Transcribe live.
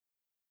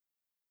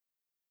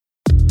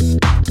Ladies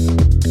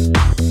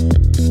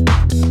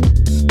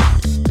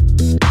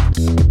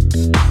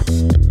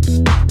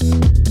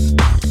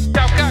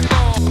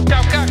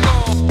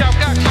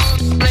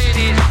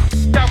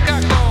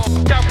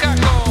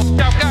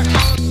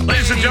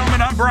and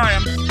gentlemen, I'm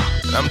Brian.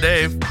 I'm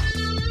Dave.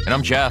 And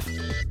I'm Jeff.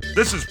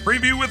 This is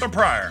Preview with a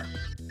Prior,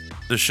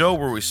 The show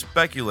where we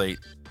speculate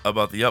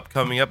about the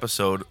upcoming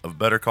episode of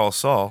Better Call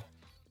Saul.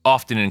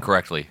 Often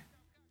incorrectly.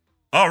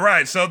 All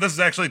right, so this is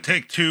actually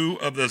take 2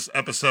 of this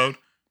episode,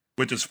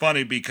 which is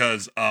funny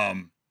because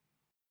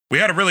we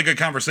had a really good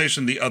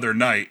conversation the other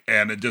night,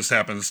 and it just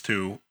happens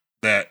to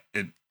that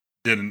it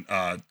didn't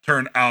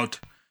turn out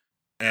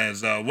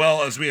as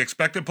well as we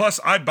expected. Plus,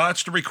 I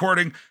botched the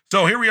recording.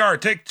 So here we are,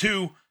 take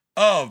 2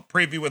 of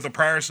Preview with a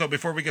Prior. So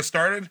before we get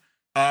started,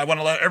 I want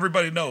to let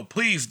everybody know,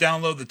 please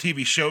download the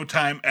TV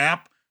Showtime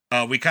app.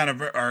 We kind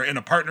of are in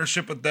a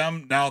partnership with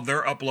them. Now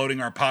they're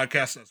uploading our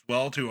podcast as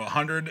well to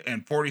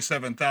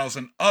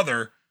 147,000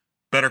 other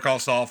Better Call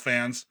Saul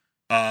fans.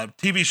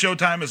 TV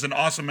Showtime is an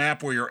awesome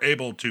app where you're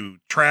able to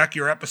track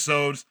your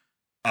episodes,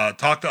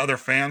 talk to other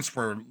fans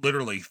for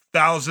literally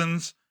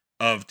thousands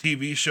of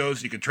TV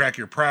shows. You can track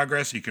your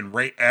progress. You can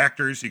rate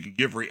actors. You can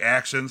give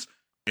reactions.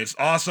 It's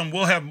awesome.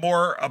 We'll have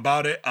more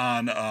about it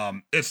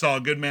on It's All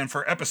Good Man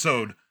for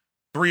episode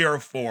 3 or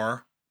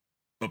 4.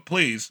 But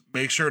please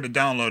make sure to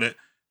download it.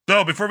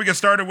 So before we get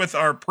started with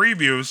our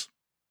previews,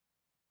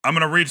 I'm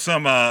going to read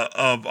some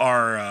of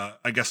our,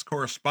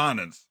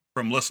 correspondence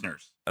from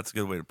listeners. That's a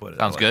good way to put it.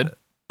 Sounds good. That.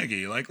 Thank you.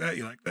 You like that?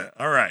 You like that?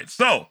 All right.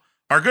 So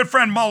our good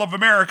friend Mall of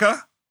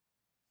America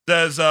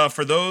says,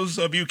 for those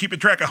of you keeping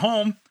track at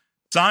home,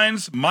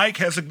 signs Mike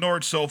has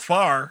ignored so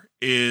far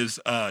is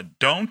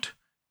don't,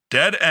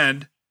 dead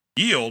end,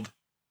 yield,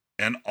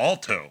 and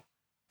alto.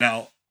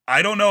 Now,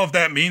 I don't know if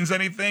that means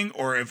anything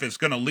or if it's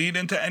going to lead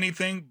into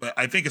anything, but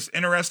I think it's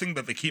interesting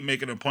that they keep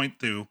making a point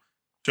to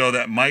show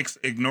that Mike's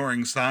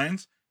ignoring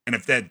signs. And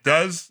if that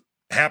does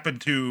happen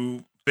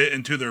to fit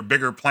into their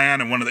bigger plan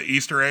and one of the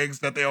Easter eggs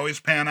that they always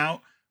pan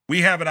out,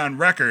 we have it on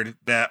record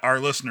that our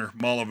listener,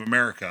 Mall of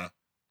America,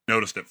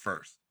 noticed it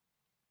first.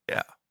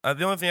 Yeah.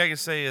 The only thing I can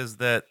say is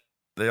that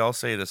they all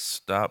say to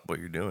stop what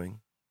you're doing.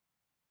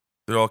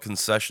 They're all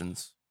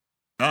concessions.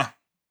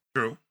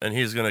 True. And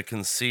he's going to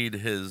concede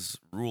his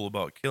rule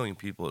about killing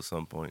people at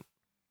some point.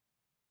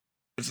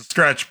 It's a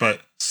stretch, but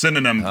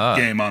synonym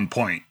game on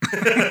point.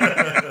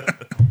 I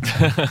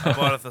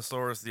bought a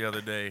thesaurus the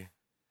other day.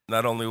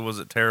 Not only was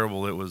it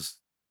terrible, it was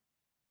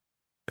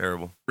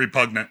terrible.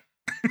 Repugnant.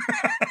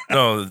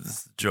 No,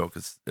 it's a joke.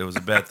 It was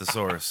a bad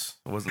thesaurus.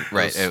 It wasn't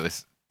Right. It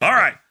was. All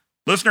right.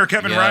 Listener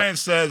Kevin Yeah. Ryan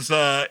says,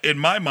 in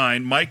my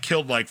mind, Mike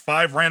killed like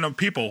 5 random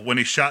people when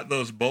he shot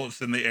those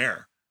bullets in the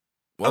air.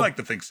 Well, I like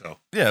to think so.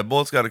 Yeah,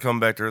 bullets got to come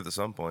back to Earth at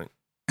some point.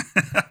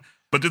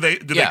 But do they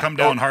come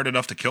down hard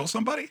enough to kill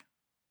somebody?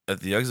 At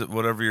the exit,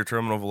 whatever your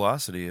terminal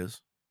velocity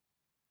is.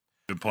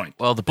 Good point.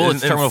 Well, the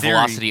bullet's In terminal theory-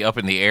 velocity up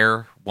in the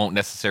air won't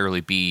necessarily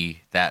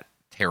be that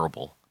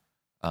terrible.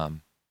 Just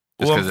I'm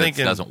because it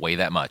thinking- doesn't weigh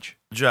that much.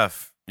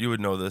 Jeff, you would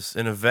know this.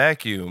 In a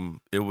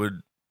vacuum, it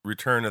would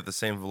return at the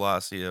same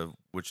velocity of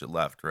which it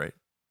left, right?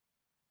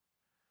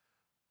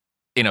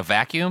 In a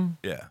vacuum,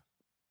 Yeah.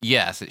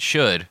 yes, it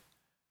should.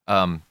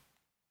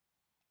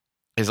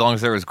 As long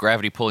as there was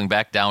gravity pulling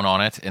back down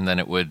on it, and then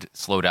it would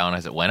slow down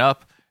as it went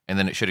up, and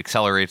then it should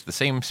accelerate at the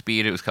same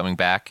speed it was coming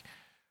back.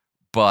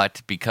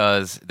 But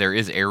because there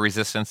is air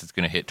resistance, it's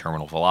going to hit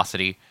terminal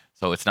velocity,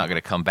 so it's not going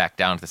to come back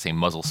down at the same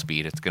muzzle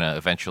speed. It's going to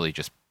eventually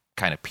just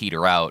kind of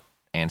peter out,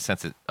 and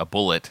since a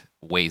bullet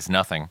weighs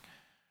nothing,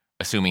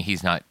 assuming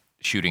he's not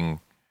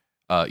shooting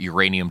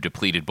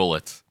uranium-depleted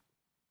bullets,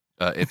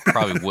 it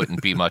probably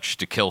wouldn't be much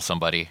to kill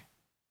somebody.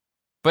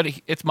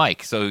 But it's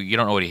Mike, so you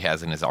don't know what he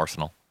has in his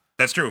arsenal.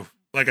 That's true.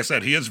 Like I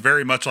said, he is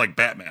very much like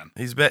Batman.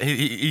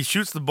 He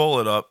shoots the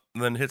bullet up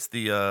and then hits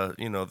the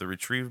the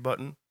retrieve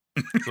button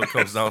so it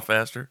comes down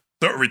faster.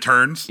 So it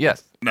returns.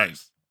 Yes.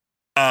 Nice.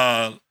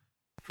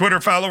 Twitter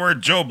follower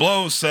Joe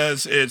Blow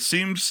says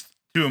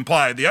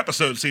the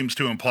episode seems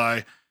to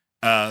imply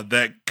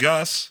that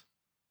Gus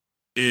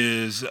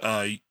is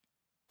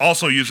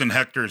also using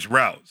Hector's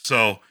route.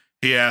 So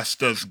he asked,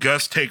 does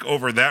Gus take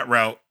over that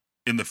route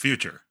in the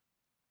future?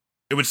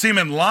 It would seem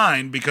in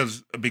line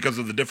because of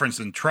the difference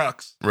in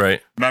trucks. Right.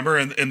 Remember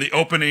in the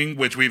opening,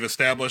 which we've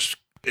established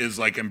is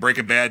like in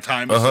Breaking Bad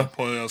time, is the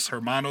Pollos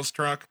Hermanos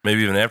truck.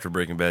 Maybe even after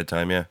Breaking Bad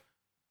time, yeah.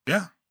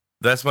 Yeah.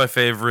 That's my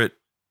favorite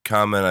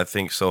comment, I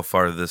think, so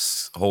far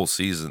this whole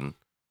season,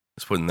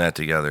 is putting that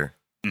together.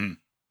 Mm.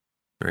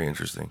 Very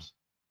interesting.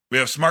 We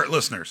have smart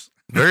listeners.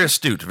 Very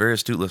astute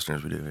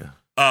listeners we do,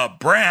 yeah.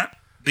 Brant,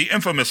 the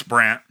infamous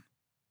Brant,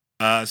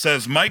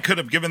 says Mike could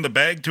have given the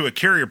bag to a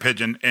carrier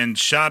pigeon and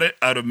shot it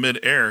out of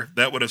midair.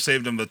 That would have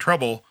saved him the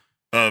trouble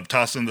of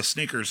tossing the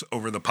sneakers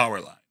over the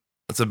power line.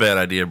 That's a bad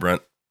idea,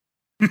 Brent.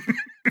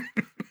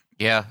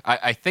 Yeah,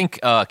 I think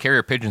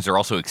carrier pigeons are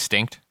also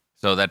extinct,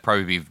 so that'd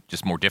probably be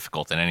just more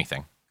difficult than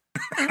anything.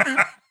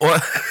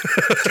 What?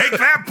 Take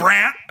that,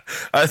 Brant!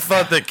 I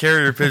thought that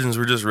carrier pigeons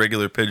were just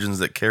regular pigeons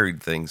that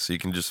carried things, so you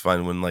can just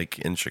find one like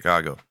in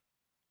Chicago.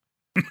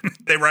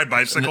 They ride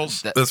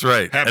bicycles That's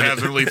right.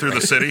 haphazardly through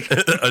the city.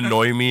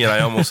 Annoy me, and I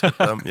almost hit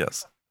them.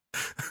 Yes.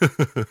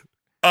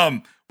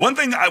 One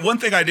thing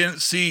I didn't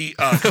see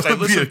because I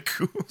listened.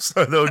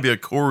 That would be a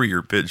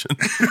courier pigeon.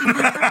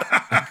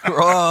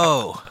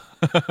 Bro.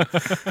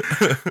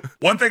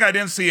 One thing I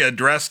didn't see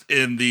addressed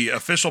in the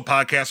official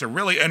podcast or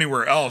really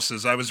anywhere else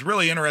is I was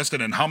really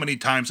interested in how many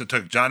times it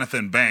took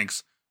Jonathan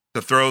Banks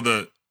to throw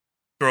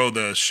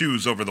the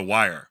shoes over the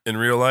wire. In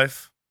real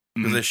life?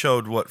 Because they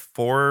showed,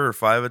 4 or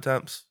 5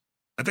 attempts?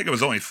 I think it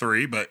was only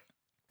 3, but...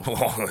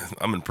 Well,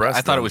 I'm impressed.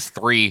 I thought it was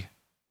 3.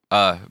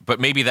 But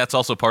maybe that's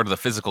also part of the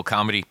physical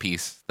comedy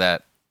piece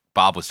that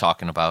Bob was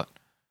talking about.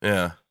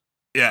 Yeah.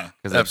 Yeah.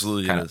 Because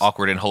absolutely kind of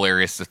awkward and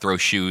hilarious to throw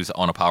shoes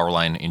on a power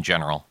line in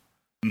general.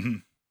 Mm-hmm.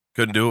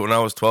 Couldn't do it when I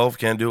was 12.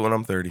 Can't do it when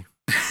I'm 30.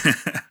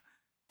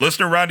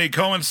 Listener Rodney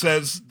Cohen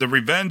says the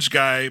revenge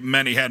guy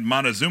meant he had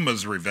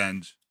Montezuma's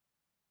revenge.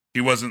 He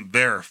wasn't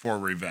there for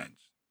revenge.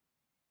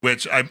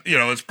 Which,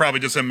 it's probably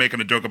just him making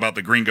a joke about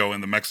the gringo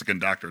in the Mexican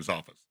doctor's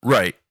office.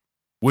 Right.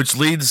 Which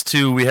leads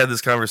to, we had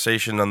this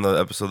conversation on the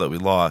episode that we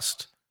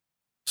lost.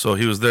 So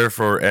he was there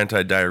for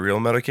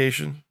anti-diarrheal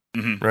medication,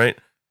 right?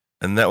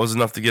 And that was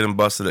enough to get him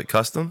busted at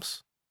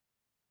customs?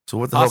 So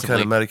what the hell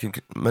kind of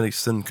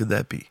medicine could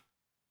that be?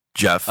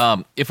 Jeff?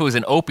 If it was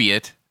an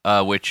opiate,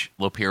 which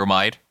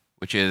loperamide,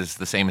 which is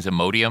the same as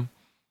Imodium,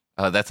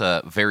 that's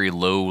a very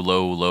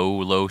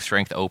low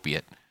strength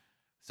opiate.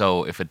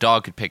 So if a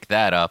dog could pick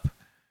that up,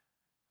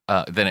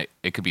 then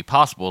it could be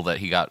possible that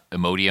he got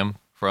Imodium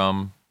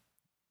from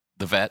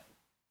the vet.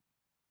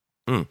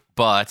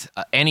 But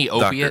any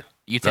opiate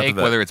you take,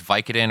 whether it's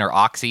Vicodin or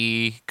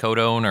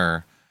oxycodone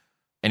or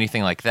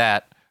anything like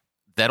that,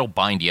 that'll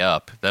bind you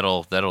up.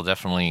 That'll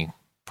definitely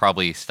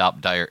probably stop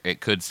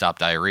it could stop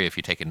diarrhea if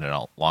you take it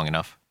long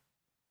enough.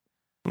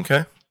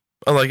 Okay.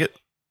 I like it.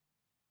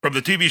 From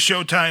the TV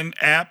Showtime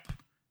app,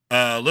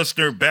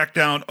 listener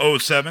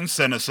Backdown07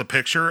 sent us a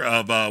picture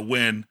of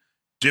when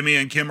Jimmy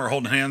and Kim are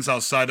holding hands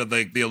outside of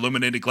the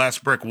illuminated glass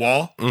brick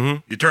wall. Mm-hmm.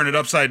 You turn it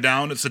upside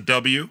down, it's a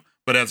W.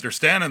 But as they're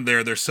standing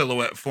there, their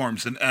silhouette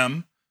forms an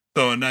M.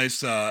 So a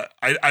nice, I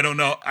don't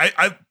know.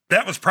 I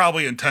that was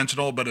probably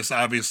intentional, but it's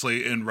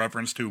obviously in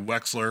reference to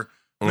Wexler,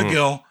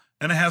 McGill,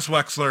 and it has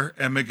Wexler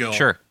and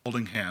McGill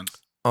holding hands.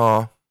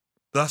 Aw.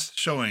 Thus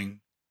showing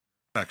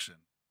affection.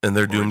 And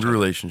their doomed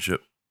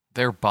relationship.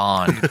 Their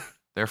bond.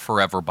 Their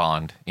forever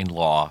bond in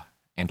law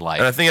and life.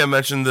 And I think I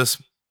mentioned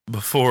this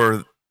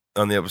before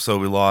on the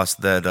episode we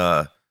lost that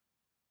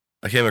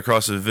I came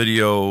across a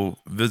video.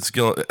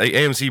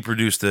 AMC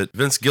produced it.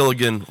 Vince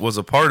Gilligan was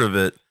a part of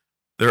it.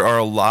 There are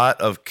a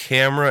lot of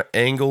camera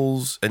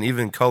angles and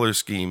even color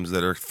schemes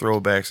that are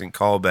throwbacks and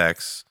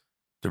callbacks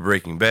to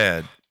Breaking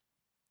Bad.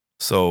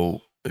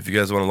 So if you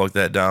guys want to look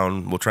that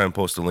down, we'll try and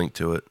post a link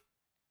to it.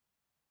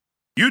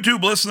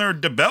 YouTube listener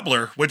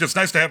DeBebler, which is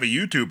nice to have a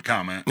YouTube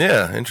comment.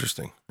 Yeah,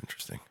 interesting.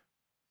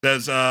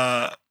 Says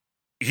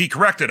he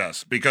corrected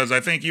us because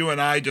I think you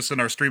and I, just in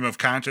our stream of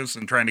conscience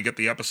and trying to get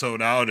the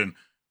episode out and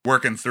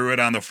working through it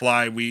on the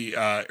fly, we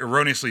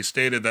erroneously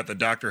stated that the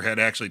doctor had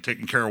actually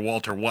taken care of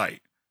Walter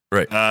White.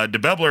 Right.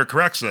 DeBebler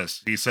corrects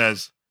us. He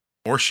says,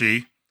 or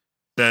she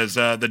says,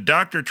 the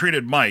doctor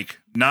treated Mike,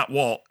 not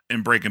Walt,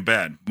 in Breaking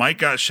Bad. Mike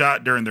got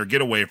shot during their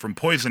getaway from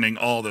poisoning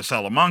all the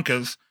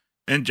Salamancas,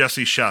 and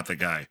Jesse shot the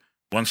guy.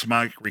 Once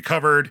Mike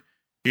recovered,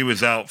 he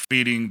was out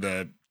feeding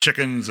the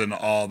chickens and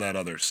all that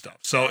other stuff.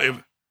 So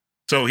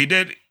he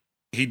did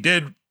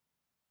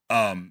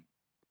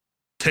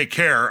take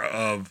care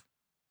of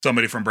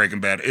somebody from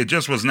Breaking Bad. It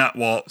just was not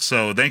Walt.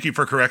 So thank you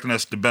for correcting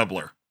us,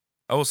 DeBebler.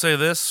 I will say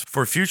this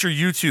for future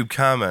YouTube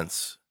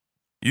comments.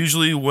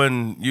 Usually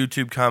when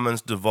YouTube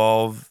comments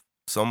devolve,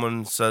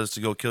 someone says to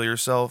go kill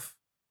yourself.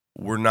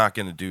 We're not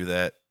going to do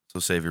that. So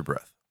save your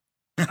breath.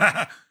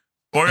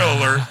 Spoiler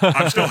alert.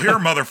 I'm still here,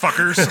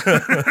 motherfuckers.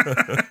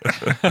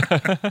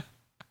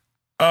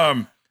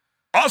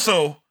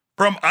 Also,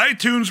 from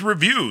iTunes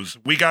reviews,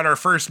 we got our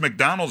first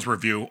McDonald's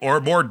review,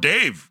 or more,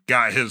 Dave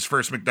got his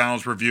first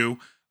McDonald's review.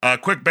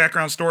 Quick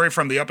background story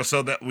from the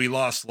episode that we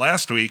lost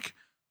last week.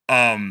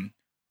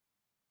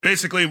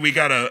 Basically, we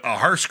got a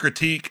harsh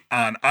critique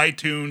on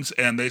iTunes,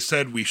 and they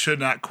said we should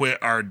not quit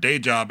our day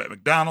job at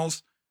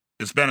McDonald's.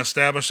 It's been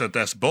established that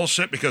that's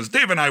bullshit because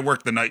Dave and I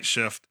work the night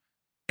shift.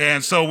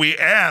 And so we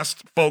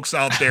asked folks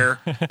out there,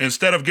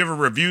 instead of giving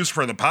reviews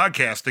for the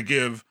podcast, to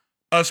give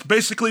us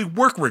basically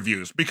work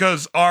reviews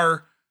because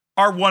our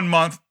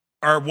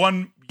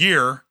 1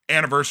 year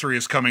anniversary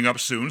is coming up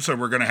soon. So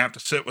we're going to have to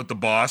sit with the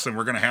boss and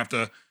we're going to have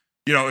to,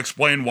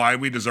 explain why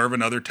we deserve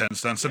another 10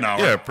 cents an hour.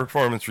 Yeah,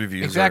 performance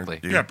reviews. Exactly.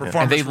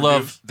 Performance and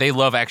reviews. They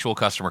love actual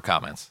customer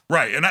comments.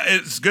 Right. And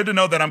it's good to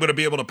know that I'm going to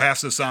be able to pass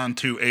this on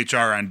to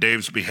HR on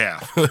Dave's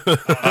behalf.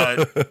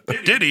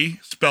 Diddy,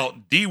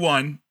 spelled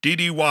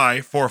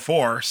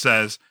D1DDY44,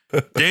 says,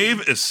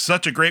 Dave is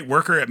such a great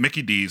worker at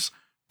Mickey D's.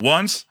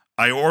 Once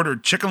I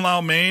ordered chicken lao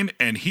mein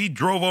and he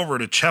drove over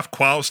to Chef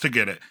Quao's to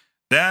get it.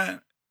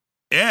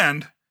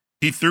 And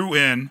he threw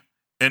in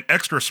an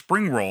extra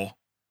spring roll.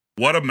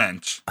 What a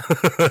mensch.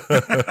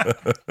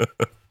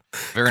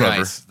 Very Clever.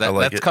 nice. I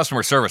like That's it.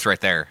 customer service right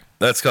there.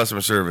 That's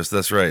customer service.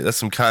 That's right. That's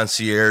some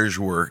concierge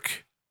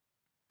work.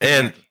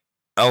 And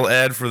I'll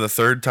add for the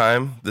third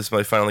time, this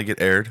might finally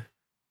get aired.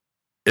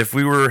 If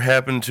we were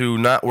happen to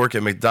not work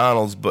at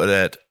McDonald's, but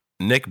at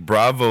Nick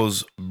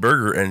Bravo's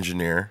Burger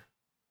Engineer,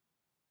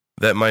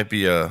 that might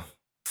be a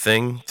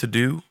thing to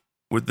do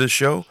with this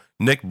show.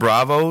 Nick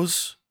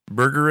Bravo's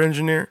Burger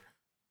Engineer.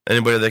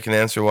 Anybody that can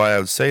answer why I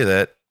would say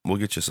that, we'll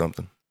get you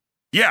something.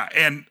 Yeah,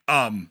 and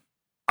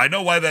I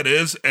know why that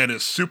is, and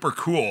it's super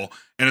cool,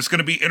 and it's going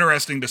to be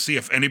interesting to see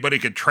if anybody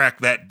could track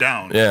that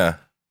down. Yeah.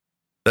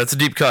 That's a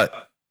deep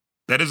cut.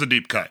 That is a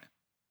deep cut.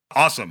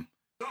 Awesome.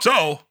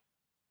 So,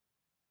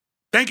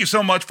 thank you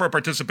so much for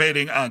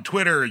participating on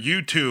Twitter,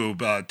 YouTube,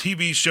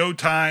 TV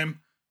Showtime,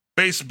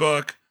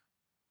 Facebook,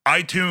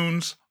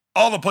 iTunes,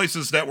 all the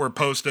places that were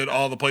posted,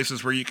 all the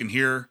places where you can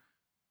hear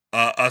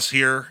us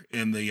here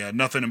in the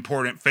Nothing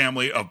Important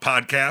family of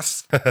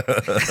podcasts.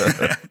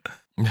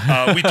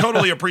 We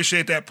totally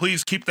appreciate that.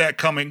 Please keep that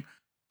coming.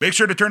 Make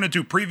sure to turn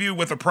into Preview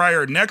with a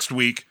Prior next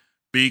week,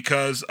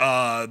 because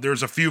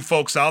there's a few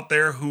folks out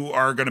there who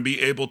are going to be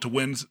able to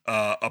win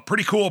a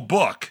pretty cool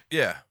book.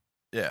 Yeah.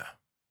 Yeah.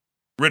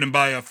 Written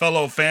by a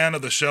fellow fan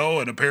of the show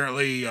and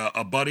apparently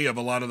a buddy of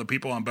a lot of the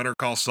people on Better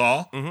Call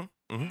Saul.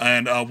 Mm-hmm. Mm-hmm.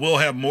 And we'll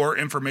have more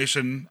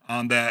information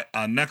on that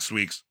on next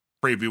week's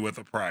Preview with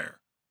a Prior.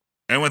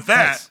 And with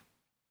that, Nice.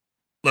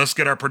 let's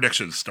get our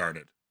predictions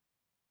started.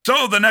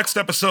 So the next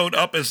episode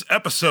up is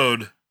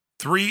episode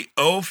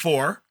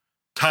 304,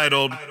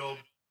 titled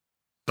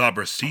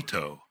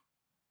Sabrosito.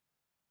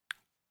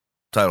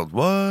 Titled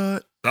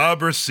what?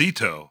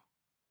 Sabrosito.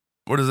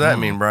 What does that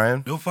mean,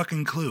 Brian? No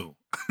fucking clue.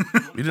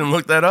 You didn't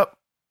look that up?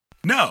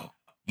 No.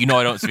 You know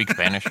I don't speak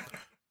Spanish.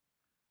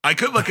 I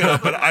could look it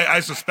up, but I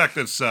suspect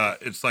it's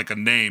like a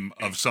name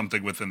of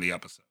something within the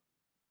episode.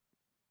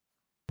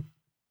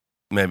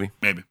 Maybe.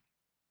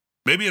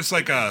 Maybe it's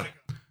like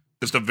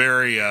just a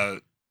very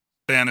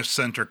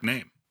Spanish-centric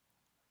name.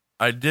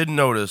 I did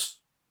notice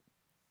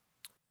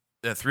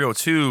that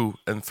 302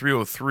 and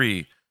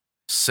 303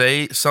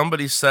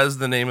 somebody says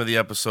the name of the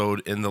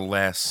episode in the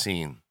last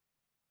scene.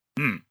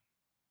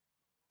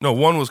 No,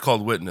 one was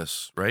called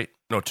Witness, right?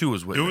 No, two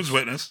was Witness. Who was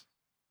Witness?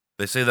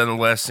 They say that in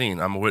the last scene.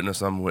 I'm a witness.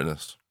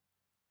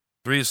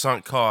 3 is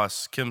sunk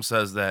costs. Kim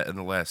says that in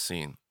the last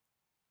scene.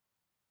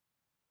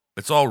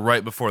 It's all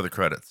right before the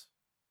credits.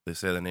 They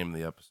say the name of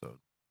the episode.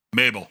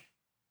 Mabel.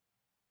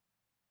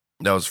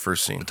 That was the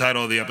first scene. The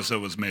title of the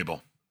episode was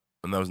Mabel.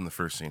 And that was in the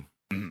first scene.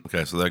 Mhm.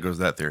 Okay, so there goes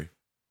that theory.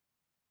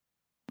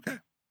 Okay.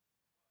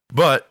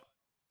 But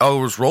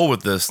I'll just roll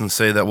with this and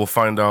say that we'll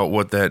find out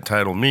what that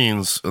title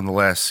means in the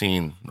last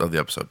scene of the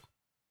episode.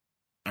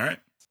 All right.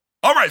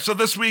 All right, so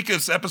this week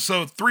is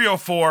episode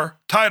 304,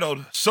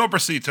 titled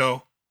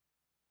Sobrosito.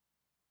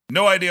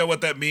 No idea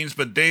what that means,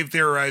 but Dave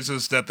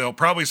theorizes that they'll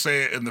probably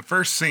say it in the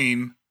first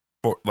scene.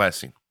 Last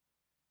scene.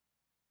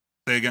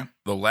 Say again?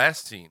 The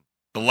last scene.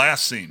 The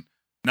last scene.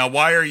 Now,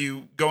 why are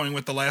you going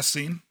with the last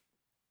scene?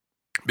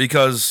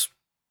 Because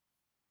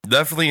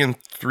definitely in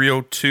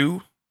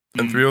 302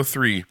 and Mhm.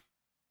 303,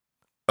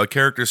 a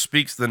character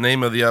speaks the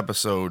name of the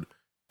episode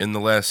in the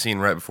last scene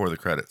right before the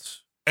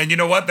credits. And you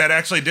know what? That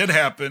actually did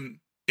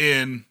happen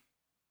in...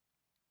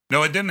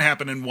 No, it didn't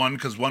happen in one,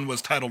 because one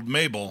was titled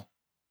Mabel.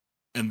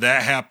 And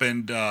that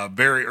happened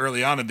very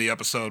early on in the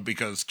episode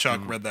because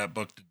Chuck read that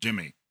book to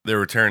Jimmy. They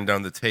were tearing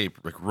down the tape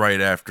like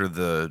right after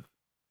the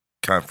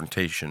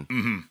confrontation.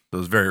 Mm-hmm. So it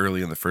was very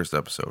early in the first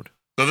episode.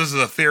 So this is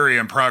a theory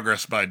in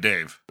progress by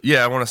Dave.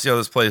 Yeah, I want to see how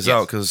this plays Yes.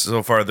 out because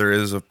so far there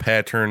is a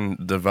pattern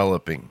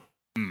developing.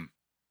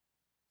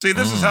 See,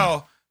 this is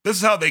how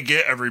they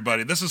get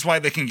everybody. This is why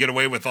they can get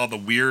away with all the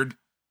weird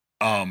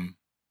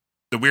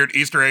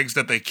Easter eggs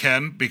that they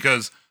can,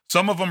 because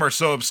some of them are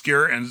so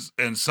obscure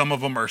and some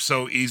of them are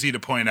so easy to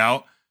point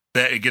out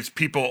that it gets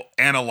people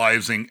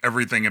analyzing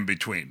everything in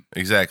between.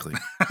 Exactly.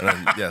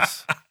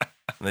 Yes.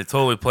 And they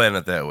totally plan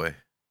it that way.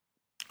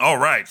 All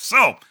right.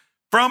 So,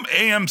 from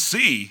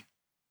AMC,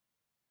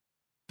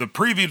 the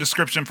preview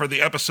description for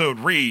the episode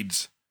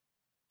reads,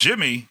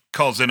 Jimmy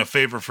calls in a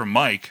favor from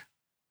Mike.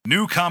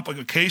 New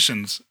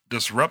complications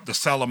disrupt the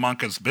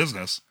Salamanca's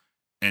business,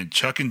 and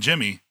Chuck and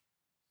Jimmy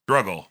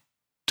struggle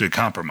to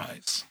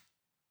compromise.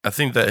 I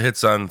think that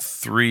hits on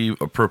 3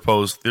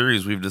 proposed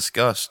theories we've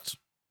discussed.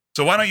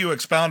 So why don't you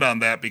expound on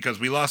that, because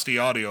we lost the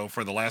audio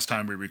for the last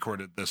time we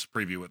recorded this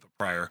preview with the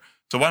prior.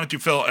 So why don't you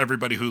fill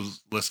everybody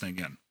who's listening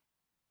in?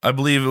 I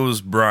believe it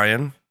was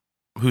Brian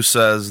who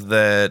says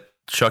that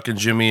Chuck and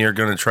Jimmy are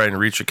going to try and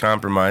reach a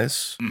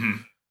compromise.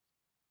 Mm-hmm.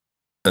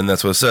 And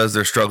that's what it says.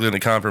 They're struggling to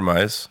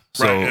compromise.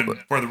 So Right. And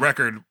for the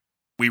record,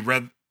 we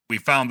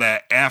found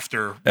that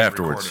after we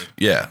afterwards. recorded.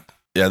 Yeah.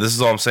 Yeah. This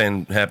is all I'm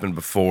saying happened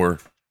before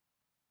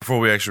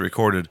we actually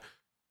recorded.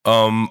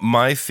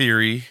 My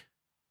theory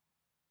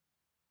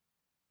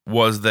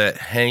was that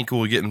Hank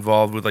will get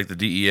involved with like the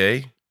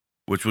DEA,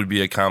 which would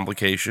be a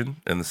complication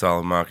in the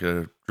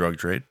Salamanca drug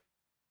trade.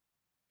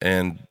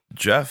 And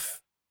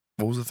Jeff,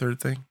 what was the third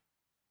thing?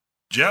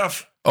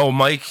 Jeff. Oh,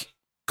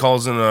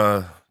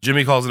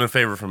 Jimmy calls in a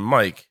favor from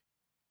Mike.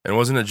 And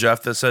wasn't it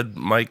Jeff that said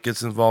Mike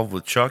gets involved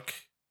with Chuck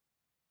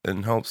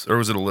and helps, or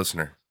was it a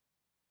listener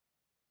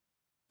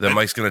that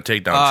Mike's going to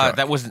take down Chuck?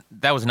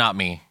 That was not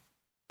me.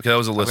 Okay, that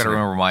was a I listener. gotta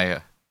remember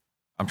my.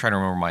 I'm trying to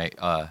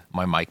remember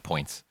my mic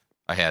points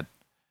I had.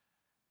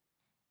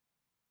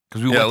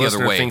 Because we went the other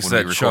listener way thinks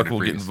when we that Chuck recorded will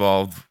get previous.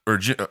 involved, or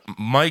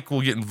Mike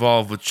will get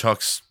involved with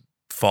Chuck's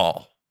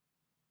fall,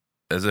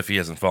 as if he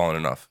hasn't fallen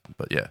enough.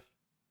 But yeah,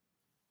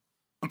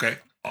 Okay.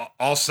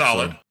 All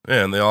solid. So,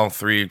 yeah, and they all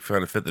three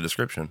kind of fit the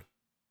description.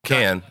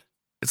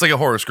 It's like a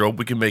horoscope.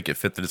 We can make it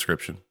fit the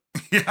description.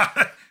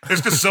 Yeah.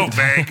 It's just so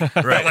vague.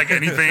 Right. Like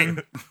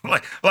anything.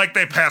 Like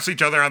they pass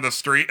each other on the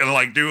street and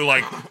like do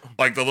like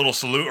the little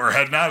salute or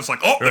head nod. It's like,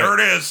 oh, there it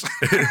is.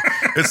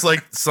 It's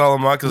like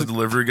Salamanca's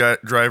delivery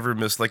driver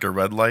missed like a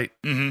red light.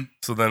 Mm-hmm.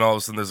 So then all of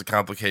a sudden there's a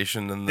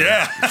complication in the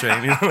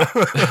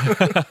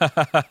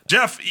chain.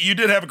 Jeff, you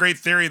did have a great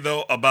theory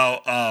though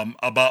about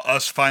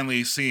us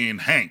finally seeing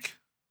Hank.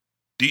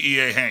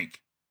 DEA Hank.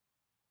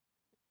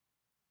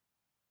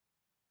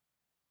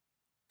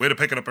 Way to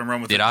pick it up and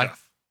run with it,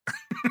 Jeff.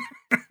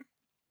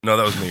 No,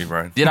 that was me,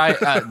 Brian. Did I?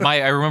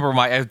 I remember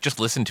I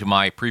just listened to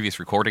my previous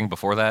recording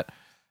before that,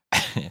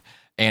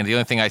 and the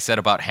only thing I said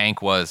about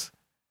Hank was,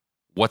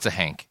 "What's a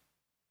Hank?"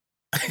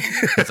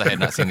 Because I had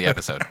not seen the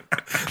episode.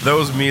 That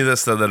was me that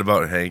said that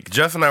about Hank.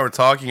 Jeff and I were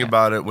talking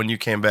about it when you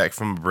came back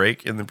from a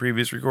break in the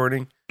previous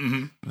recording.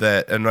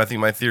 Mm-hmm. And I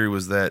think my theory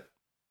was that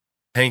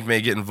Hank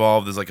may get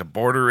involved as like a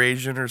border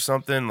agent or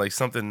something, like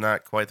something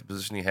not quite the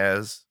position he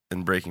has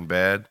in Breaking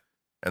Bad,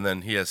 and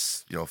then he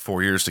has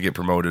 4 years to get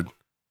promoted.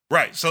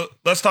 Right. So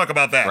let's talk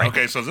about that. Right.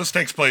 Okay. So this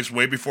takes place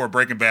way before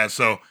Breaking Bad.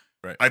 So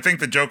I think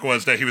the joke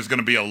was that he was going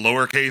to be a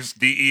lowercase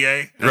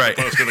DEA as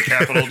opposed to the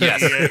capital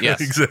DEA.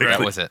 Yes, exactly. That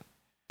was it.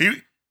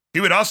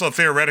 He would also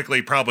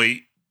theoretically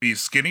probably be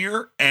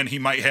skinnier and he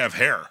might have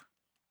hair.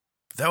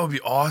 That would be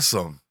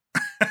awesome.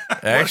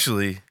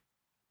 Actually,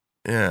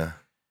 yeah.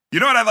 You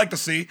know what I'd like to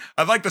see?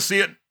 I'd like to see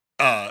it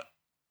a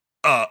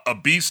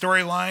B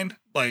storyline.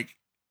 Like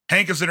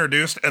Hank is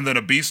introduced and then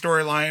a B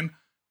storyline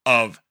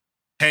of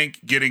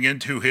Hank getting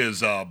into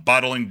his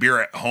bottling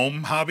beer at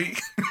home hobby.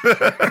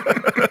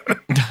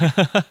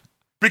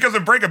 Because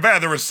in Breaking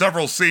Bad, there were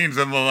several scenes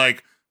and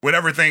like when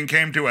everything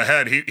came to a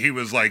head, he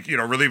was like,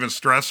 relieving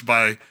stress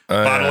by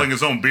bottling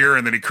his own beer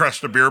and then he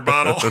crushed a beer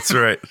bottle. That's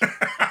right.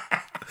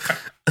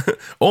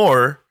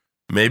 Or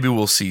maybe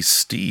we'll see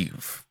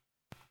Steve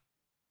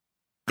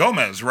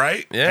Gomez,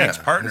 right? Yeah.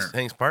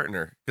 Hank's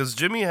partner. Because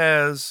Jimmy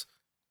has,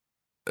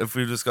 if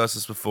we've discussed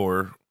this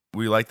before,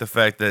 we like the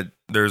fact that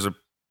there's a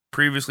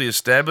previously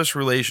established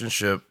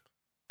relationship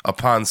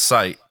upon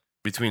sight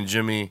between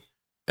Jimmy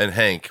and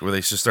Hank where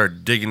they just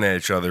start digging at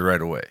each other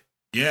right away.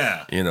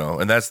 Yeah.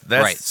 And that's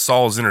Right.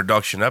 Saul's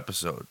introduction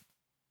episode.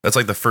 That's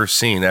like the first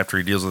scene after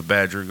he deals with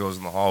Badger, goes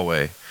in the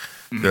hallway.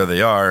 Mm-hmm. There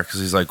they are, because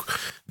he's like,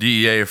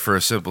 DEA for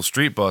a simple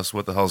street bus,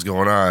 what the hell's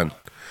going on?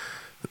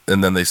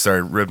 And then they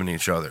start ribbing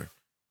each other.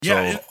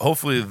 Yeah, so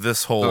hopefully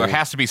this whole... There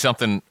has to be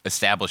something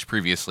established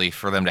previously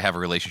for them to have a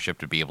relationship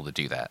to be able to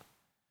do that.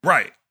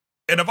 Right.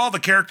 And of all the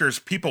characters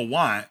people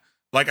want,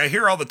 like I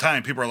hear all the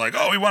time, people are like,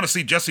 oh, we want to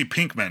see Jesse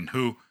Pinkman,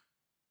 who,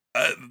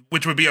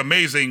 which would be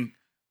amazing.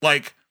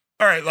 Like,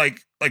 all right,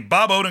 like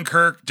Bob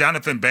Odenkirk,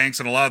 Jonathan Banks,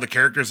 and a lot of the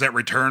characters that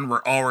return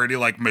were already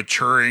like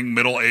maturing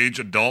middle-aged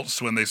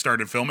adults when they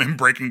started filming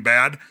Breaking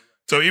Bad.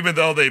 So even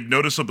though they've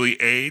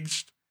noticeably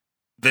aged,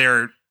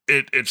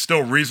 it's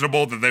still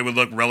reasonable that they would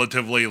look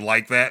relatively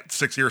like that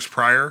 6 years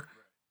prior.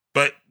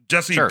 But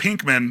Jesse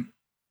Pinkman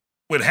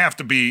would have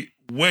to be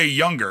way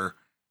younger.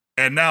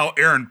 And now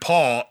Aaron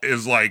Paul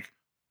is like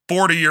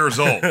 40 years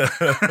old.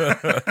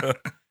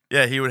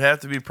 Yeah, he would have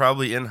to be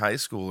probably in high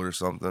school or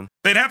something.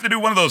 They'd have to do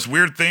one of those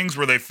weird things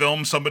where they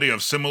film somebody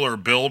of similar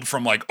build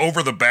from like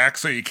over the back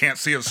so you can't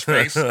see his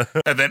face. And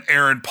then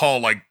Aaron Paul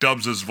like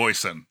dubs his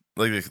voice in.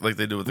 Like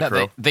they do with the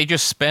Crow. They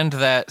just spend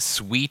that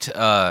sweet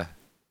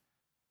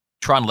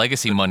Tron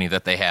Legacy money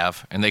that they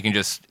have, and they can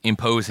just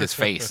impose his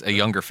face, a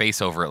younger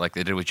face over it like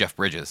they did with Jeff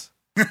Bridges.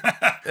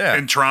 Yeah.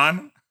 In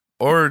Tron?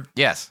 Or,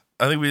 yes.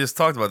 I think we just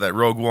talked about that.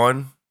 Rogue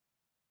One.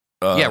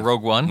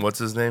 Rogue One. What's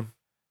his name?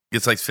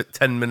 Gets like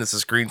 10 minutes of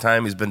screen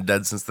time. He's been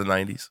dead since the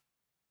 90s.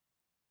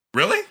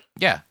 Really?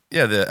 Yeah.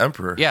 Yeah, the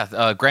Emperor.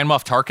 Yeah, Grand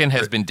Moff Tarkin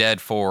has been dead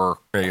for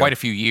quite a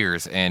few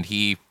years, and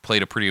he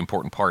played a pretty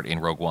important part in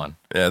Rogue One.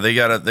 Yeah, they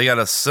got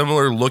a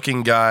similar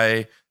looking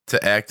guy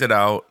to act it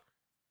out,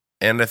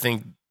 and I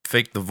think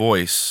fake the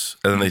voice,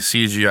 and then they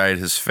CGI'd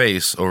his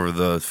face over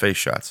the face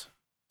shots.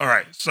 All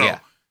right, so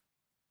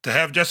to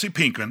have Jesse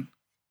Pinkman,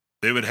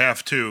 they would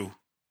have to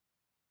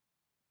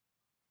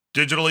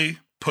digitally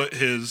put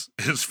his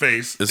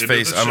face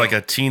on like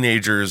a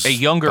teenager's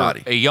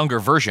body. A younger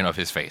version of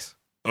his face.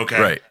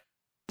 Okay. Right.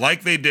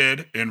 Like they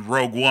did in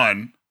Rogue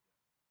One,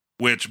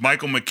 which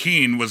Michael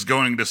McKean was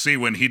going to see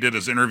when he did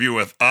his interview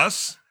with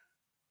us,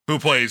 who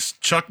plays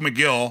Chuck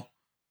McGill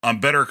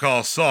on Better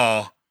Call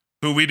Saul,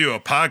 who we do a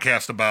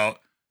podcast about.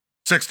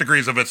 6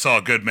 Degrees of It's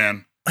All Good,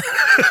 man.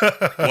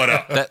 What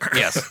up?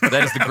 Yes,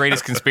 that is the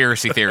greatest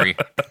conspiracy theory.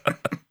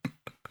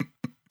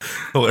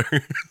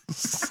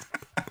 Hilarious.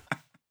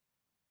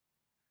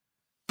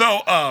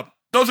 So,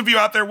 those of you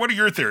out there, what are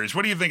your theories?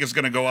 What do you think is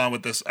going to go on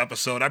with this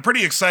episode? I'm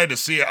pretty excited to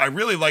see it. I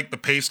really like the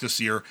pace this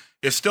year.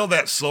 It's still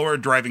that slower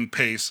driving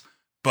pace,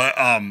 but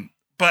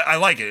I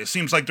like it. It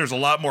seems like there's a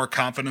lot more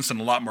confidence and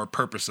a lot more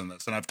purpose in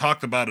this, and I've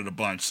talked about it a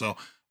bunch. So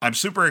I'm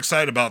super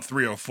excited about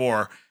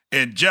 304.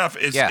 And Jeff,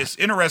 it's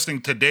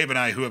interesting to Dave and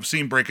I who have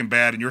seen Breaking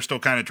Bad, and you're still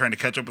kind of trying to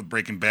catch up with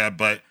Breaking Bad,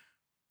 but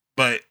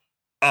what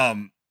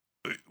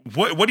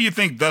do you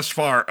think thus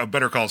far of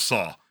Better Call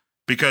Saul?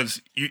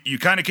 Because you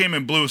kind of came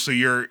in blue, so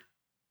your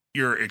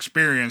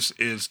experience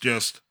is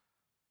just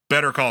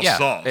Better Call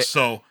Saul.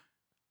 So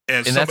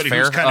as somebody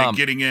who's kind of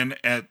getting in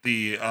at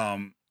the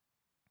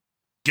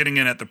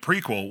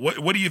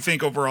prequel, what do you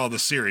think overall of the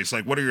series?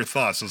 Like, what are your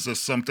thoughts? Is this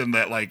something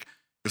that like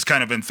is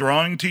kind of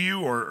enthralling to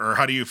you, or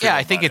how do you feel? Yeah,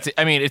 I think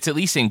it's at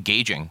least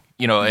engaging,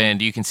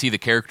 and you can see the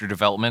character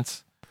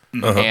developments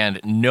and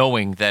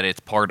knowing that it's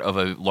part of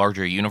a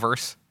larger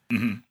universe.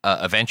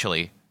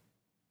 Eventually,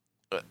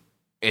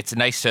 it's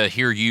nice to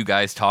hear you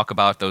guys talk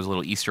about those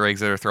little Easter eggs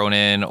that are thrown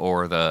in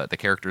or the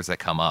characters that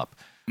come up.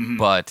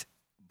 But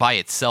by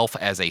itself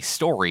as a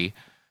story,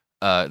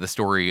 the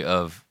story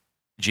of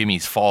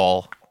Jimmy's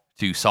fall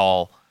to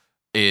Saul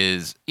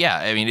is,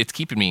 it's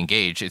keeping me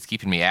engaged. It's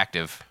keeping me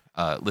active,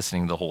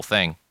 listening to the whole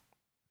thing.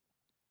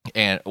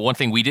 And one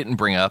thing we didn't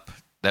bring up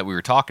that we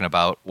were talking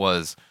about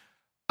was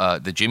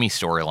the Jimmy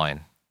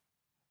storyline.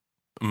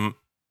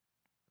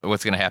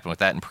 What's going to happen with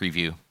that in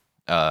preview.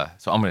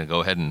 So I'm going to go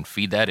ahead and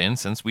feed that in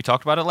since we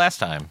talked about it last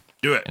time.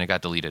 Do it. And it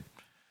got deleted.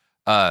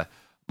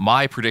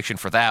 My prediction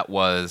for that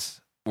was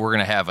we're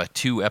going to have a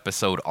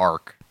 2-episode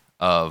arc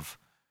of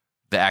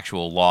the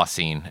actual law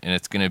scene, and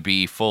it's going to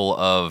be full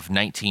of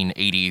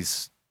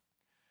 1980s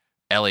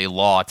LA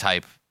law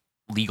type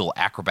legal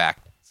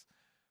acrobatics.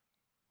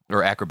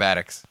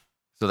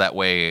 So that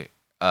way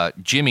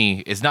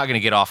Jimmy is not going to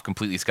get off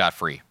completely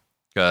scot-free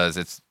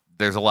because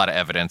there's a lot of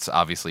evidence,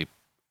 obviously,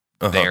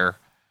 there.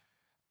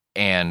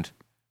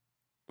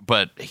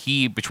 But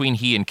between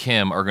he and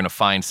Kim are going to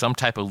find some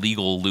type of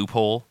legal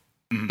loophole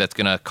that's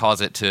going to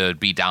cause it to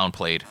be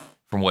downplayed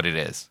from what it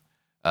is.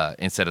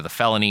 Instead of the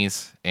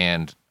felonies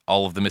and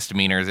all of the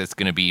misdemeanors, it's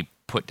going to be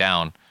put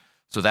down.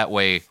 So that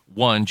way,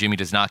 1, Jimmy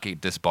does not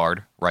get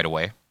disbarred right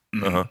away.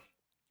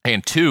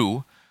 And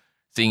 2,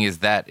 seeing as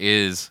that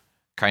is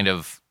kind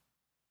of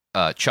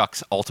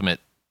Chuck's ultimate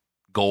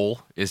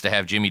goal is to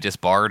have Jimmy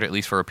disbarred, at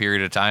least for a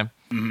period of time,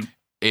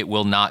 it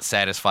will not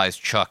satisfy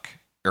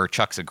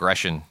Chuck's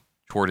aggression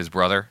toward his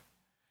brother,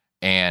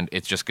 and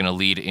it's just going to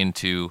lead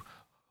into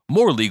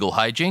more legal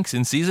hijinks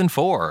in season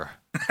 4.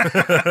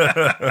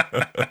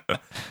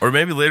 Or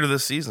maybe later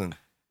this season.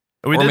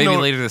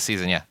 Later this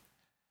season, yeah.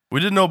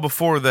 We didn't know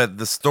before that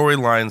the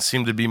storylines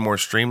seem to be more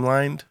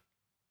streamlined,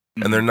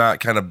 and they're not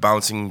kind of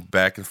bouncing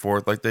back and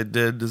forth like they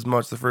did as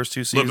much the first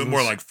 2 seasons. A little bit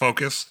more like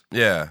focused.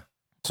 Yeah.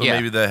 So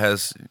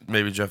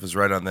maybe Jeff is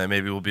right on that.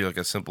 Maybe it will be like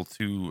a simple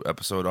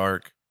 2-episode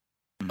arc.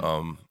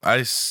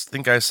 I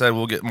think I said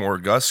we'll get more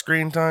Gus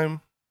screen time,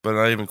 but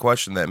I even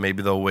question that.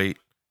 Maybe they'll wait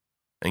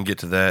and get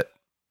to that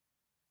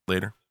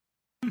later.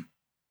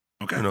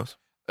 Okay. Who knows?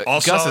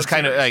 Gus is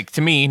kind of like,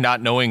 to me,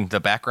 not knowing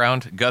the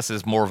background, Gus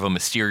is more of a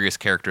mysterious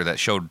character that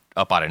showed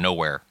up out of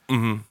nowhere.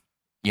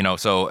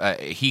 So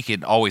he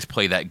could always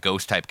play that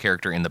ghost type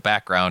character in the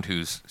background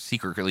who's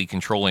secretly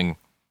controlling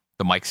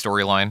the Mike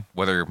storyline,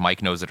 whether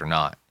Mike knows it or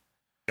not.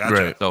 Gotcha.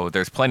 Right. So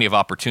there's plenty of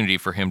opportunity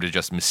for him to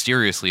just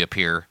mysteriously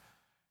appear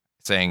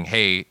saying,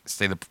 hey,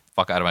 stay the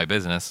fuck out of my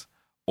business,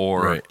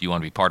 or do you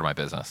want to be part of my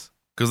business?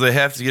 Because they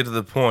have to get to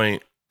the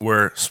point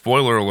where,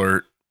 spoiler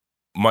alert,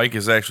 Mike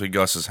is actually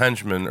Gus's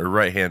henchman or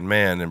right-hand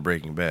man in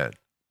Breaking Bad.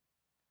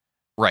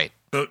 Right.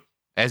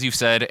 As you've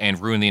said, and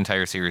ruined the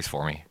entire series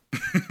for me.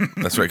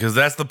 That's right, because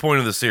that's the point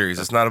of the series.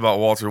 It's not about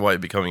Walter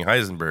White becoming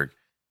Heisenberg.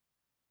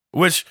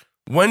 Which,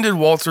 when did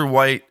Walter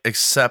White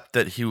accept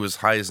that he was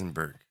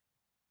Heisenberg?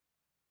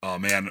 Oh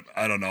man,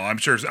 I don't know. I'm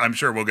sure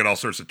we'll get all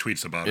sorts of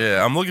tweets about it.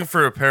 Yeah, I'm looking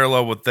for a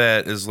parallel with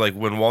that. Is like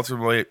when Walter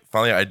White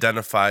finally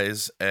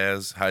identifies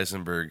as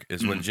Heisenberg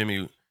is when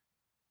Jimmy,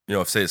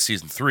 say it's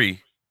season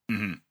 3.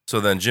 So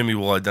then Jimmy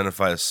will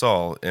identify as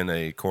Saul in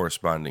a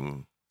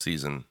corresponding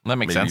season. That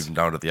makes sense. Even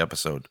down to the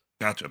episode.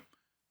 Gotcha.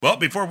 Well,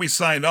 before we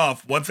sign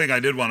off, one thing I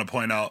did want to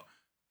point out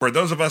for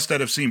those of us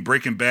that have seen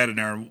Breaking Bad and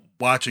are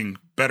watching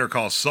Better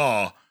Call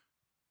Saul,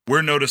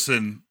 we're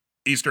noticing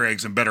Easter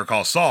eggs in Better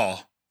Call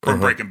Saul from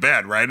Breaking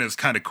Bad, right? And it's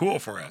kind of cool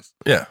for us.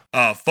 Yeah.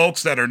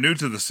 Folks that are new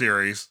to the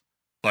series,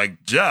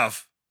 like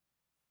Jeff,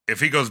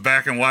 if he goes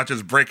back and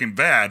watches Breaking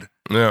Bad,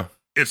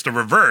 it's the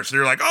reverse.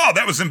 You're like, oh,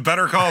 that was in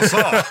Better Call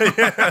Saul.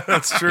 Yeah,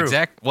 that's true.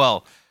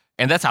 Well,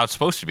 and that's how it's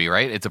supposed to be,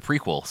 right? It's a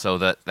prequel, so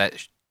that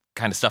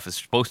kind of stuff is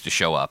supposed to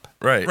show up.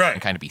 Right.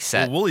 And kind of be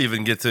set. Well, we'll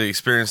even get to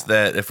experience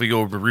that if we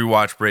go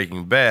rewatch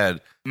Breaking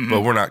Bad, but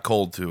we're not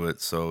cold to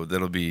it, so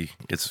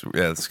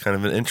it's kind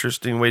of an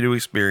interesting way to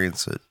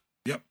experience it.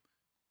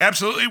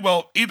 Absolutely.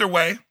 Well, either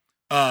way,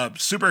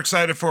 super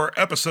excited for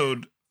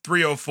episode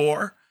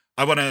 304.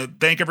 I want to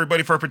thank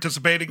everybody for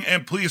participating,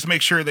 and please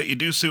make sure that you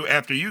do so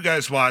after you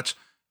guys watch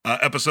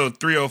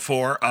episode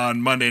 304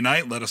 on Monday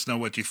night. Let us know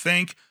what you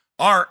think.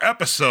 our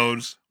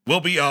episodes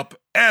will be up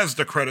as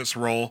the credits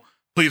roll.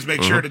 Please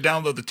make sure to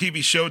download the TV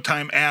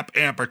Showtime app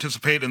and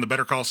participate in the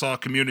Better Call Saul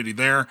community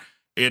there.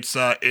 It's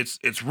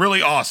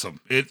really awesome.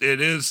 It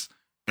is,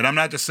 and I'm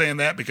not just saying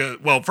that because,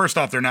 well, first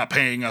off, they're not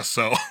paying us,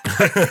 so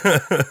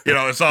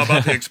it's all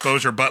about the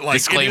exposure. But like,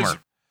 Disclaimer. it is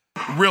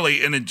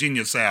really an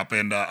ingenious app,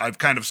 and I've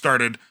kind of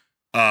started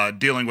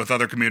dealing with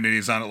other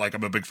communities on it. Like,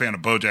 I'm a big fan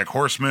of BoJack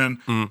Horseman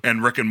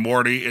and Rick and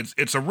Morty.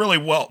 It's a really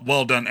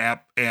well done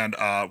app, and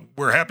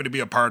we're happy to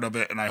be a part of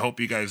it. And I hope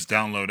you guys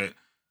download it.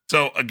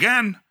 So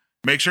again,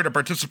 make sure to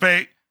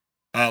participate.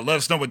 Let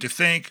us know what you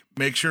think.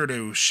 Make sure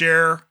to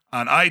share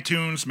on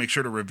iTunes. Make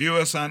sure to review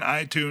us on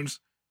iTunes.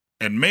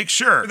 And make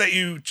sure that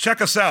you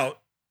check us out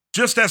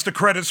just as the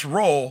credits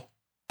roll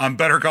on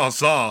Better Call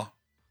Saul.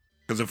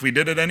 Because if we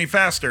did it any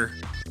faster,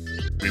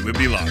 we would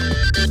be live.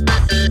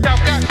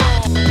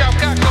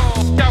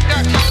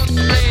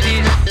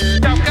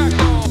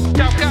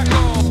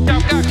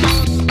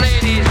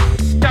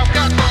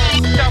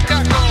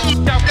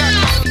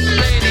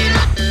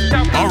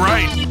 All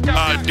right,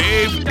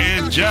 Dave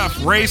and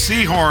Jeff, Ray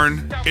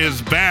Seahorn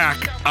is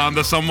back on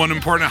the Someone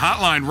Important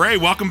Hotline. Ray,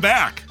 welcome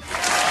back.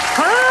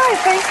 Hi,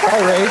 thanks. Hi,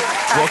 Ray.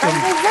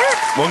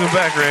 Welcome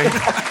back, Ray.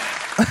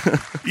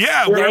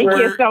 Yeah, Thank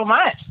you so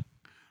much.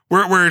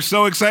 We're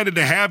so excited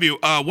to have you.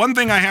 One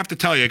thing I have to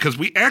tell you, because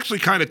we actually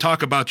kind of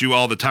talk about you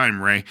all the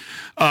time, Ray.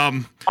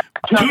 I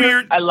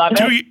love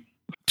it.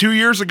 2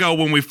 years ago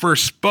when we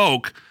first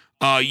spoke,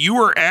 you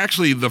were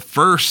actually the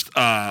first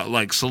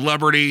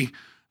celebrity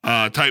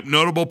type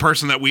notable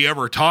person that we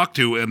ever talked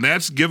to, and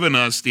that's given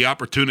us the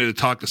opportunity to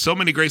talk to so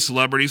many great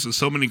celebrities and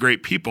so many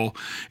great people.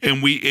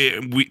 And we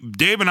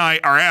Dave and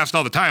I are asked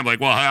all the time, like,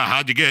 well,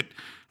 how'd you get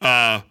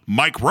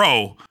Mike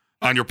Rowe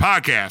on your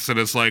podcast? And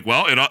it's like,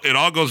 well, it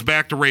all goes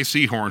back to Ray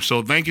Seahorn.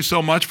 So thank you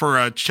so much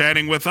for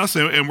chatting with us,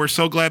 and we're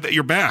so glad that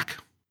you're back.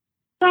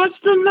 That's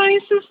the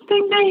nicest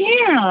thing to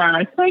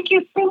hear. Thank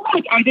you so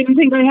much. I didn't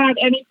think I had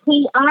any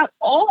clue at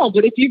all,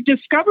 but if you've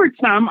discovered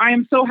some, I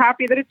am so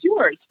happy that it's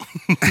yours.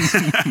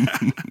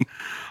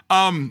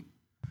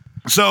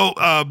 So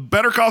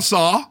Better Call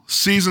Saul,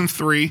 season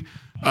 3.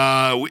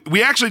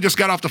 We actually just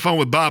got off the phone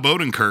with Bob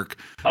Odenkirk,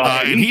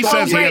 and he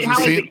says he hasn't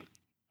seen.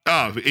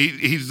 Oh,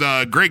 he's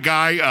a great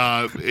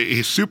guy.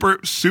 He's super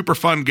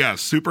fun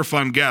guest.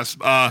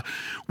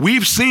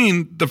 We've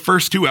seen the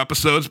first 2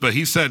 episodes, but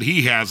he said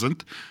he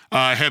hasn't.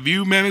 Have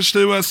you managed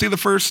to see the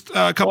first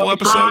couple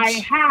episodes?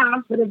 I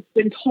have, but have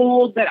been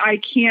told that I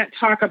can't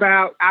talk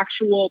about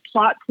actual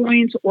plot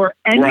points or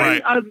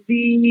any of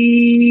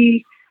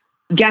the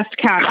guest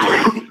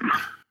cast.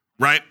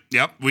 Right.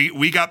 Yep.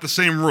 We got the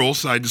same rules.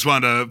 So I just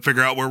wanted to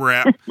figure out where we're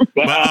at.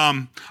 But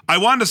I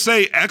wanted to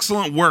say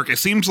excellent work. It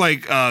seems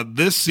like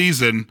this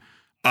season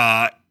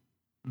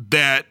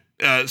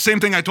same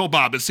thing I told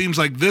Bob. It seems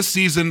like this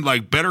season,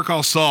 like Better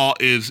Call Saul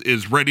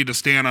is ready to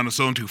stand on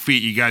its own 2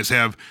 feet. You guys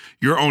have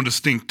your own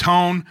distinct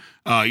tone,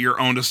 your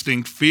own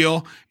distinct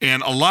feel,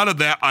 and a lot of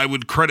that I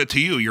would credit to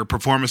you. Your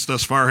performance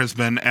thus far has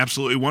been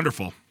absolutely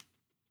wonderful.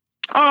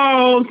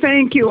 Oh,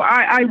 thank you.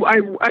 I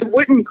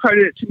wouldn't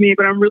credit it to me,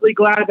 but I'm really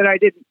glad that I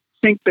didn't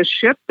sink the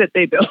ship that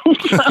they built. But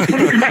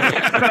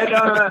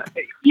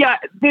yeah,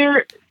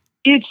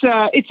 you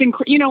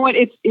know what?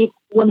 It's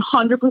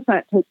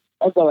 100%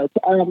 a village.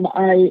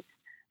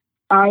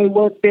 I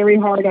work very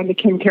hard on the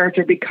Kim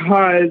character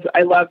because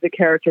I love the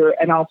character,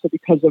 and also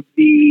because of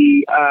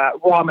the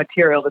raw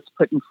material that's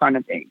put in front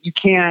of me. You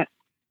can't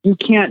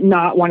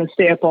not want to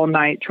stay up all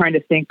night trying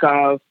to think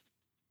of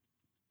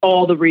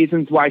all the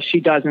reasons why she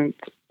doesn't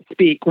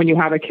speak when you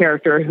have a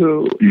character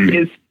who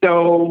is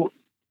so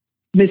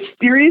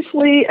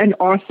mysteriously and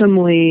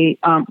awesomely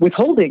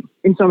withholding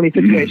in so many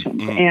situations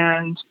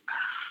and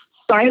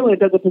silent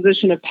as a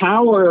position of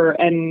power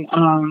and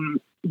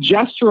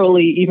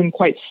gesturally even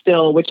quite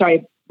still, which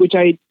I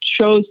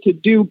chose to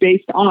do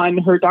based on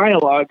her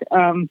dialogue.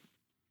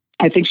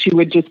 I think she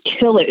would just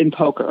kill it in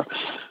poker.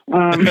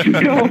 So,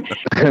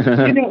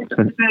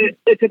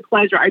 it's a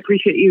pleasure. I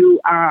appreciate you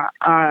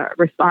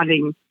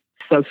responding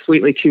so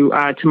sweetly to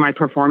my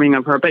performing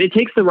of her. But it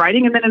takes the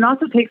writing, and then it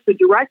also takes the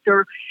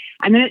director,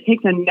 and then it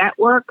takes a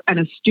network and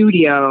a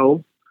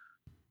studio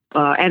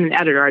and an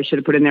editor, I should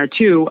have put in there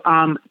too,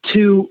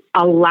 to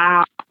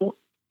allow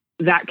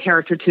that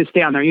character to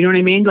stay on there. You know what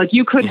I mean? Like,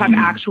 you could have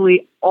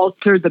actually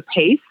altered the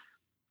pace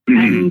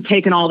and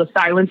taken all the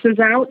silences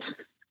out.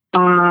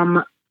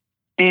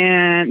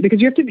 And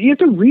because you have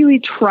to really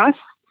trust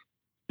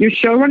your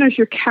showrunners,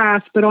 your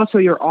cast, but also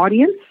your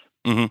audience.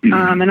 And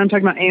I'm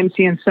talking about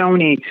AMC and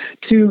Sony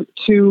to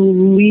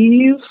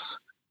leave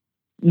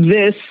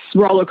this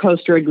roller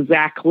coaster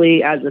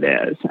exactly as it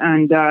is.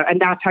 And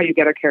that's how you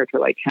get a character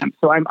like him.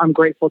 So I'm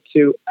grateful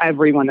to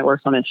everyone that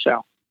works on this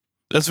show.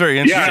 That's very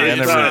interesting.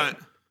 Yeah,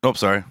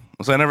 sorry.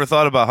 So I never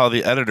thought about how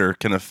the editor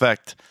can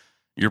affect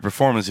your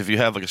performance if you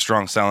have like a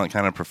strong silent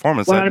kind of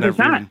performance.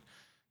 100%.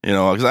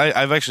 Because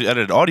I've actually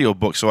edited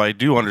audiobooks, so I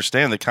do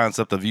understand the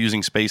concept of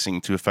using spacing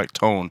to affect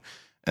tone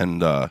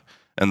and the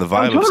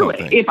vibe of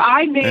something. If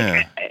I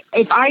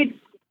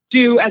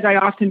do, as I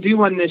often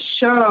do on this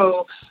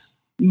show,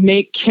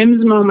 make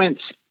Kim's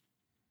moments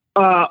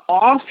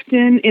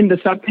often in the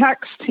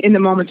subtext, in the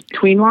moments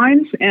between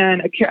lines.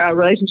 And a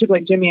relationship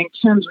like Jimmy and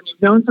Kim's, when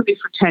you've known somebody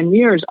for 10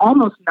 years,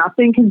 almost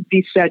nothing can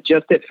be said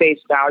just at face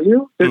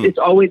value. It's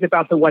always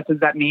about the what does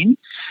that mean?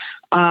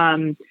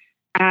 And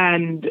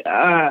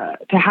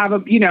to have a,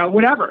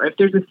 whatever, if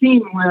there's a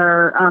scene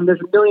where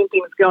there's a million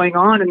things going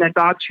on and that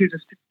Bob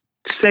chooses to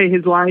say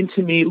his line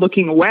to me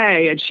looking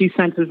away and she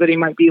senses that he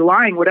might be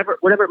lying, whatever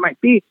it might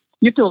be,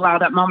 you have to allow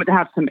that moment to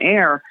have some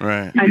air.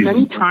 Right. And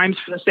many times,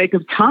 for the sake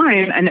of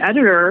time, an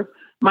editor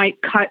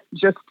might cut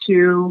just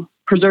to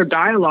preserve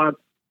dialogue.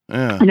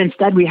 Yeah. And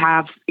instead we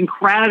have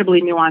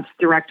incredibly nuanced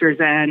directors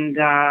and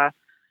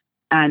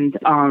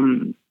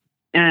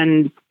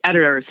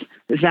editors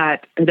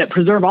that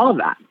preserve all of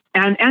that.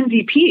 And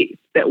DPs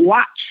that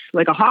watch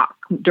like a hawk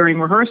during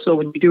rehearsal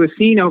when you do a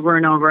scene over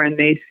and over and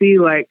they see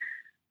like,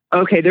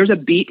 okay, there's a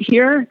beat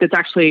here that's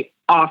actually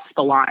off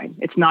the line.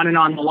 It's not an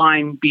on the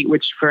line beat,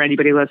 which for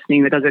anybody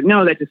listening that doesn't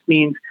know, that just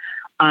means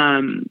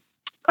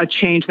a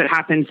change that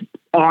happens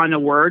on a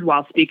word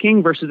while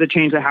speaking versus a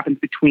change that happens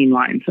between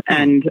lines.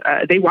 And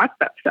they watch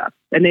that stuff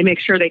and they make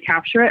sure they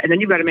capture it. And then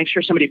you've got to make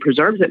sure somebody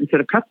preserves it instead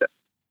of cuts it.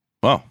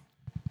 Wow.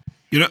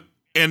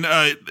 And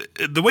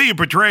the way you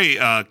portray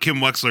Kim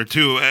Wexler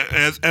too,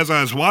 as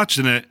I was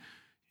watching it,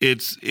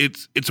 it's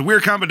a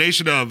weird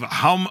combination of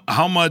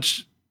how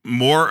much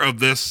more of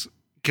this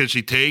can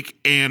she take,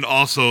 and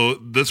also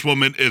this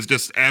woman is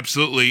just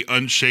absolutely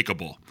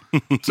unshakable.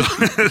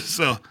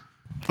 So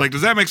like,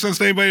 does that make sense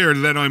to anybody, or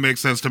does that only make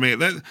sense to me?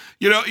 That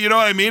you know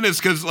what I mean? It's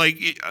because like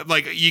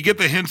you get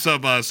the hints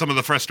of some of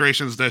the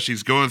frustrations that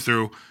she's going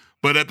through,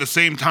 but at the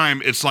same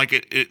time, it's like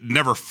it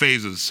never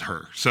phases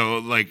her. So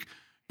like.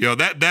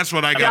 That's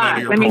what I got out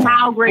of your performance.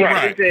 How great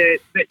is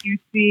it that you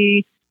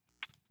see?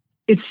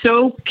 It's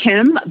so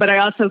Kim, but I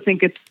also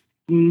think it's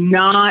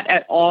not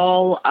at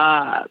all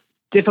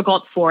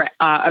difficult for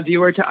a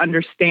viewer to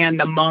understand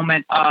the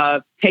moment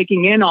of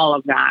taking in all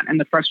of that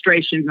and the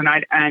frustrations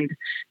and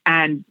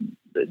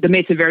the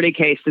Mesa Verde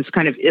case. This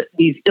kind of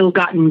these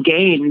ill-gotten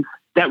gains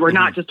that were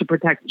not just to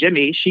protect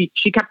Jimmy. She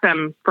kept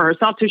them for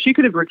herself too. She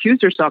could have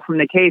recused herself from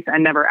the case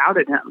and never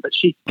outed him, but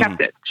she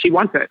kept it. She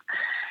wants it,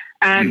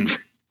 and.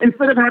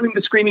 Instead of having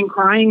the screaming,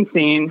 crying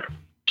scene,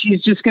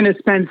 she's just going to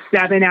spend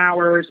 7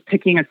 hours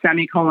picking a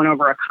semicolon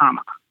over a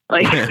comma.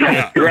 Like, those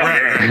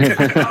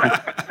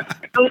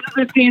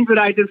are the scenes that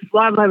I just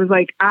love. I was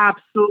like,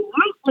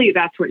 absolutely,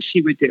 that's what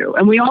she would do.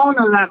 And we all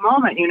know that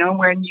moment,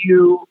 when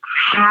you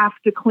have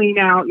to clean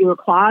out your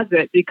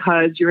closet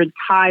because your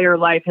entire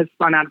life has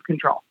spun out of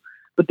control.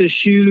 But the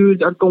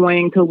shoes are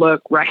going to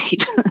look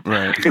right.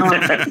 Right.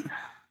 And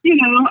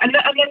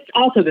it's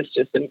also this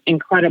just an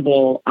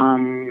incredible...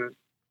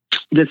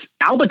 this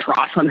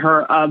albatross on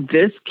her of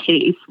this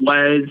case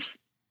was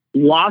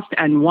lost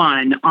and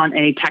won on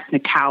a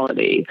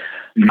technicality.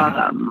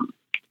 And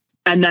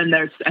then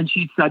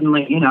she's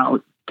suddenly,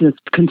 just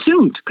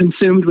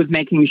consumed with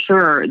making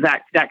sure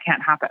that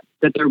can't happen,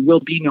 that there will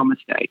be no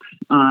mistakes.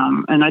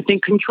 And I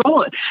think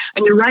control it.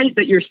 And you're right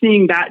that you're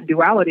seeing that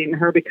duality in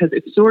her because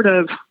it's sort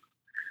of,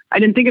 I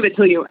didn't think of it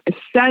till you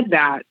said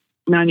that.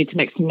 Now I need to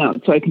make some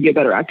notes so I can be a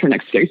better actor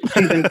next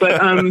season. But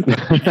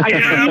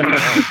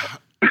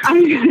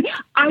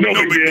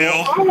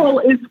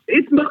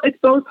it's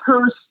both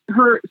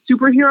her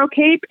superhero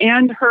cape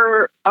and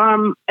her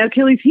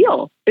Achilles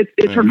heel.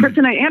 It's her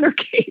kryptonite and her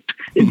cape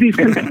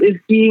is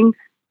being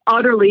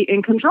utterly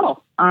in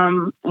control.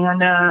 And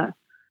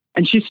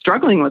she's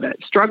struggling with it.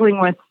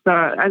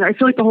 And I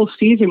feel like the whole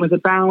season was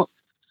about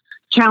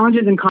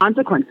challenges and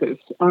consequences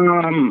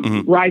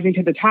rising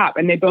to the top,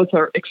 and they both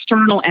are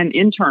external and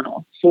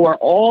internal for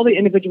all the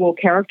individual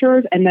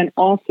characters, and then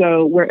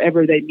also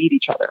wherever they meet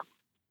each other.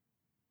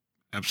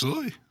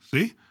 Absolutely.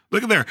 See,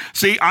 look at there.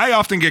 See, I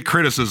often get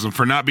criticism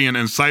for not being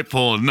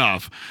insightful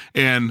enough.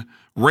 And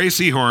Ray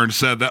Seahorn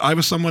said that I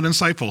was somewhat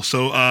insightful.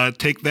 So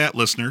take that,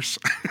 listeners.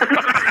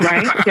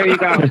 Right. There you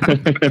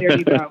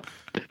go.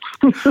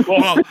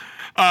 Well,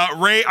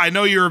 Ray, I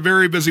know you're a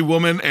very busy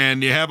woman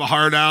and you have a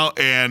heart out.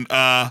 And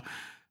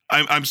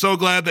I'm so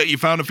glad that you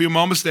found a few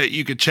moments that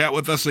you could chat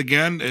with us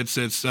again.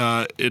 It's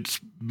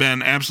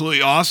been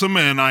absolutely awesome.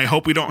 And I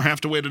hope we don't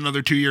have to wait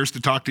another 2 years to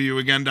talk to you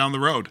again down the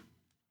road.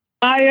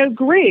 I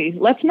agree.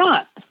 Let's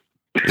not.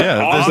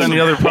 Yeah, if there's any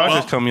other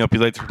projects coming up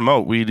you'd like to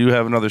promote, we do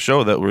have another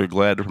show that we're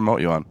glad to promote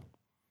you on.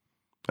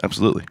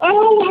 Absolutely.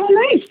 Oh, well,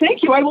 nice.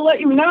 Thank you. I will let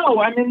you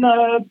know. I'm in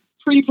the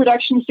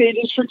pre-production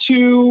stages for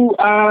 2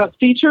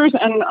 features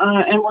and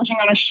working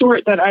on a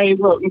short that I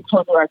wrote and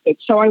co-directed.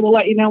 So I will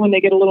let you know when they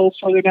get a little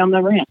further down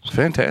the ramp.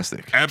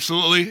 Fantastic.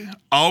 Absolutely.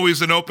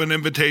 Always an open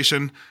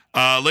invitation.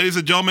 Ladies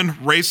and gentlemen,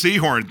 Ray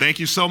Seahorn, thank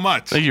you so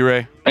much. Thank you,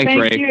 Ray.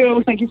 Thank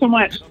you. Thank you so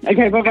much.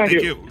 Okay, bye-bye.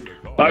 Thank you.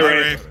 Bye,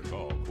 Ray.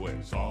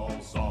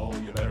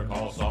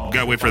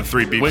 Gotta wait for the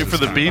 3 beeps. Wait for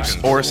the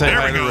beeps or say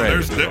hi to Ray.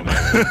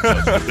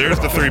 There's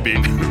the 3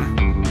 beep.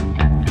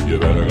 You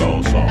better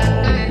go,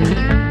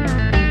 Saul.